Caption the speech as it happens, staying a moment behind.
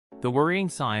The worrying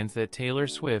signs that Taylor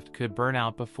Swift could burn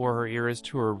out before her Eras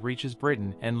tour reaches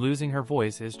Britain, and losing her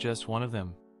voice is just one of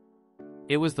them.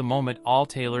 It was the moment all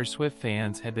Taylor Swift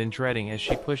fans had been dreading as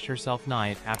she pushed herself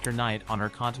night after night on her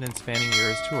continent-spanning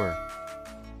Eras tour.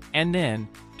 And then,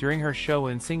 during her show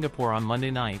in Singapore on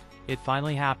Monday night, it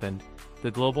finally happened.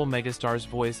 The global megastar's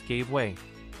voice gave way.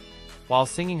 While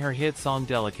singing her hit song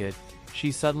Delicate,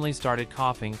 she suddenly started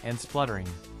coughing and spluttering.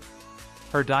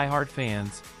 Her diehard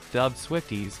fans, dubbed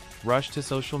Swifties, rushed to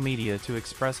social media to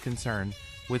express concern,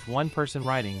 with one person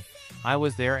writing, "I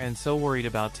was there and so worried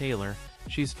about Taylor,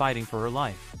 she's fighting for her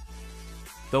life."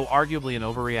 Though arguably an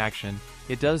overreaction,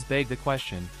 it does beg the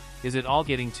question, is it all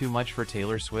getting too much for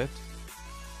Taylor Swift?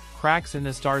 Cracks in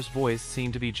the star's voice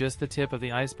seem to be just the tip of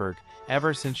the iceberg.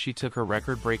 Ever since she took her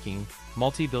record-breaking,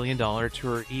 multi-billion-dollar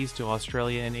tour east to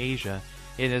Australia and Asia,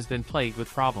 it has been plagued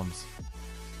with problems.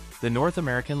 The North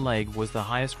American leg was the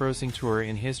highest-grossing tour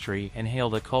in history and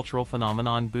hailed a cultural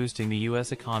phenomenon boosting the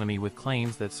U.S. economy, with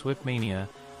claims that Swift mania,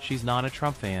 she's not a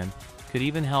Trump fan, could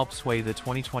even help sway the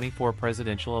 2024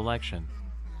 presidential election.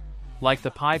 Like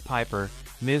the Pied Piper,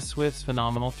 Ms. Swift's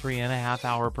phenomenal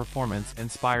 3.5-hour performance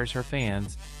inspires her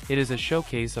fans. It is a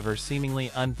showcase of her seemingly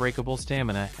unbreakable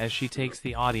stamina as she takes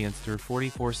the audience through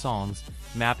 44 songs,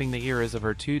 mapping the eras of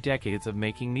her 2 decades of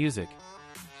making music.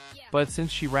 But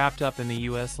since she wrapped up in the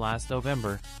US last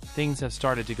November, things have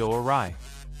started to go awry.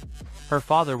 Her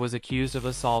father was accused of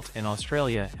assault in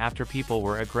Australia after people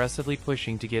were aggressively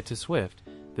pushing to get to Swift.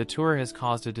 The tour has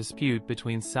caused a dispute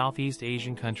between Southeast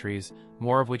Asian countries,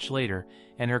 more of which later,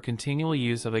 and her continual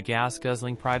use of a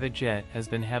gas-guzzling private jet has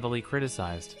been heavily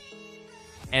criticized.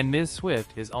 And Ms.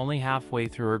 Swift is only halfway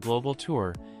through her global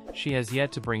tour. She has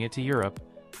yet to bring it to Europe,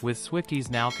 with Swifties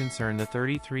now concerned the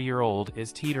 33-year-old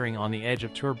is teetering on the edge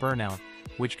of tour burnout,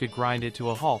 which could grind it to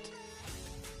a halt.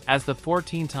 As the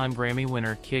 14-time Grammy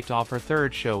winner kicked off her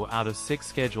 3rd show out of 6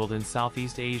 scheduled in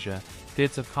Southeast Asia,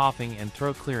 fits of coughing and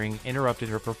throat clearing interrupted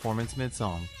her performance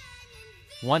mid-song.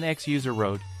 One ex-user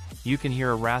wrote, "You can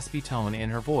hear a raspy tone in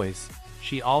her voice.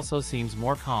 She also seems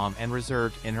more calm and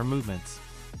reserved in her movements."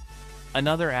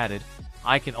 Another added,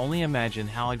 "I can only imagine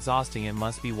how exhausting it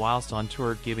must be whilst on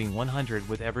tour, giving 100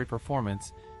 with every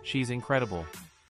performance. She's incredible."